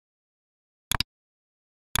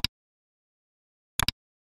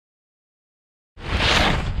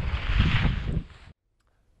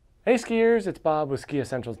Hey skiers, it's Bob with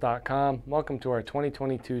Skiessentials.com. Welcome to our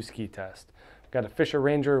 2022 ski test. We've got a Fischer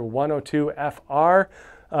Ranger 102 FR.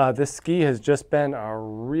 This ski has just been a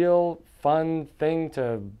real fun thing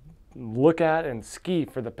to look at and ski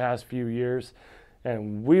for the past few years,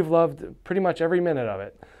 and we've loved pretty much every minute of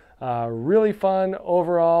it. Really fun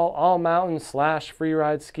overall, all mountain /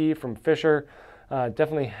 freeride ski from Fischer.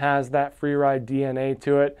 Definitely has that freeride DNA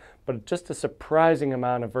to it, but just a surprising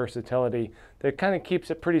amount of versatility that kind of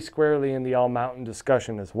keeps it pretty squarely in the all-mountain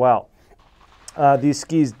discussion as well. These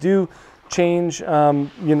skis do change, a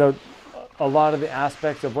lot of the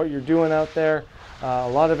aspects of what you're doing out there. A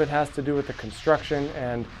lot of it has to do with the construction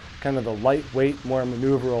and kind of the lightweight, more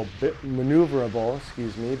maneuverable,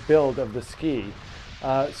 build of the ski.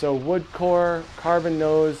 So wood core, carbon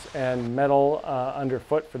nose, and metal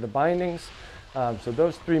underfoot for the bindings. So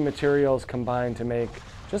those three materials combine to make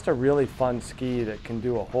just a really fun ski that can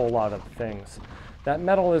do a whole lot of things. That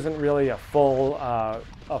metal isn't really a full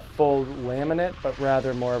laminate, but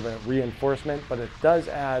rather more of a reinforcement, but it does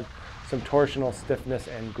add some torsional stiffness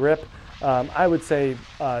and grip. I would say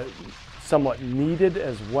somewhat needed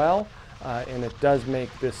as well, and it does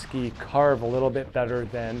make this ski carve a little bit better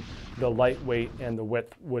than the lightweight and the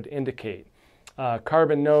width would indicate.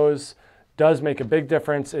 Carbon nose does make a big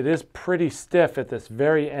difference. It is pretty stiff at this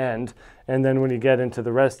very end, and then when you get into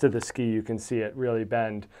the rest of the ski, you can see it really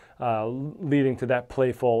bend, leading to that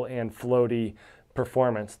playful and floaty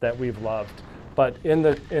performance that we've loved. But in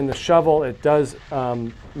the shovel, it does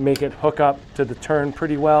make it hook up to the turn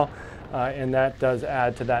pretty well, and that does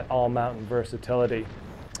add to that all-mountain versatility.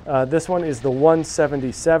 This one is the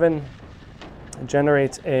 177. It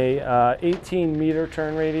generates a 18-meter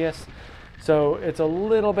turn radius. So it's a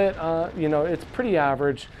little bit, it's pretty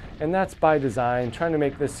average, and that's by design, trying to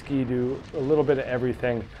make this ski do a little bit of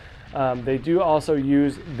everything. They do also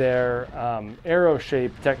use their arrow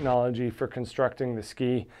shape technology for constructing the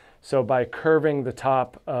ski. So by curving the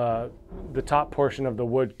top portion of the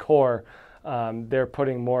wood core, they're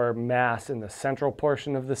putting more mass in the central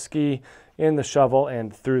portion of the ski, in the shovel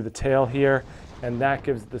and through the tail here, and that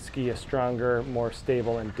gives the ski a stronger, more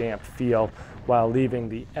stable and damp feel, while leaving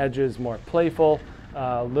the edges more playful,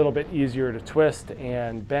 a little bit easier to twist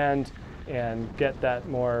and bend, and get that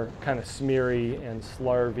more kind of smeary and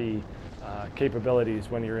slarvy capabilities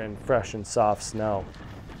when you're in fresh and soft snow.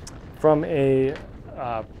 From a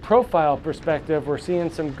profile perspective, we're seeing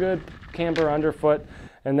some good camber underfoot,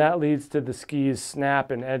 and that leads to the ski's snap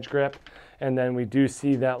and edge grip. And then we do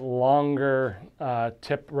see that longer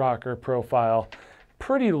tip rocker profile,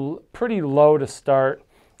 pretty low to start.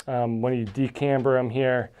 When you decamber them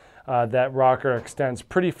here, that rocker extends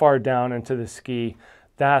pretty far down into the ski.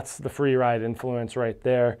 That's the freeride influence right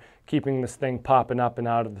there, keeping this thing popping up and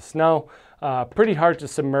out of the snow. Pretty hard to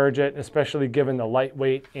submerge it, especially given the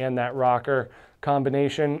lightweight and that rocker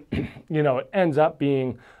combination. It ends up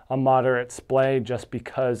being a moderate splay just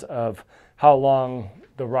because of how long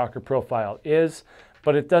the rocker profile is,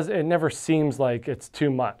 but it never seems like it's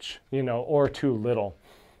too much, or too little.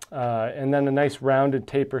 And then a nice rounded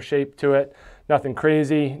taper shape to it. Nothing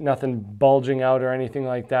crazy, nothing bulging out or anything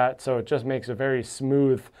like that. So it just makes a very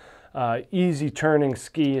smooth, easy turning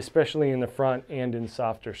ski, especially in the front and in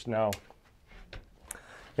softer snow.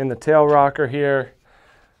 In the tail rocker here,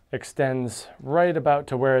 extends right about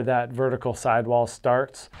to where that vertical sidewall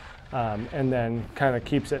starts, and then kind of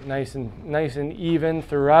keeps it nice and even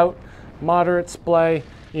throughout. Moderate splay.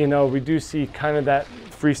 We do see kind of that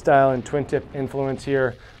freestyle and twin tip influence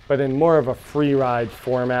here, but in more of a free ride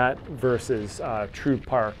format versus true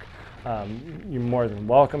park. You're more than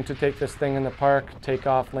welcome to take this thing in the park, take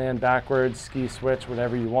off, land backwards, ski switch,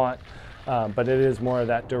 whatever you want. But it is more of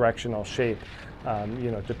that directional shape,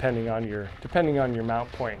 depending on your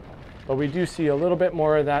mount point. But we do see a little bit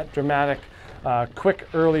more of that dramatic, quick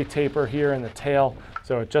early taper here in the tail.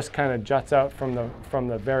 So it just kind of juts out from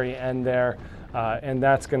the very end there, and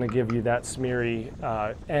that's going to give you that smeary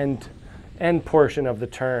end portion of the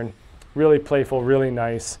turn. Really playful, really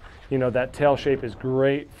nice. That tail shape is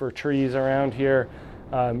great for trees around here.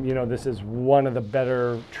 This is one of the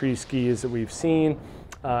better tree skis that we've seen,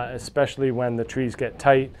 especially when the trees get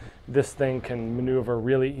tight. This thing can maneuver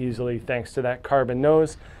really easily thanks to that carbon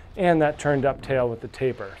nose and that turned up tail with the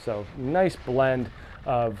taper. So nice blend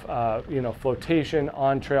of flotation,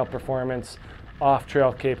 on-trail performance,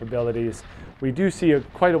 off-trail capabilities. We do see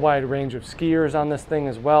quite a wide range of skiers on this thing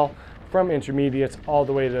as well, from intermediates all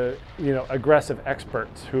the way to aggressive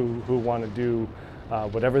experts who want to do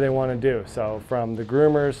whatever they want to do. So from the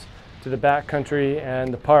groomers to the backcountry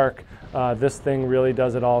and the park, this thing really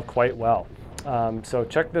does it all quite well. So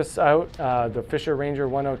check this out, the Fischer Ranger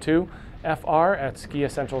 102, FR at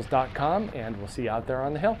Skiessentials.com, and we'll see you out there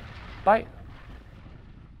on the hill. Bye.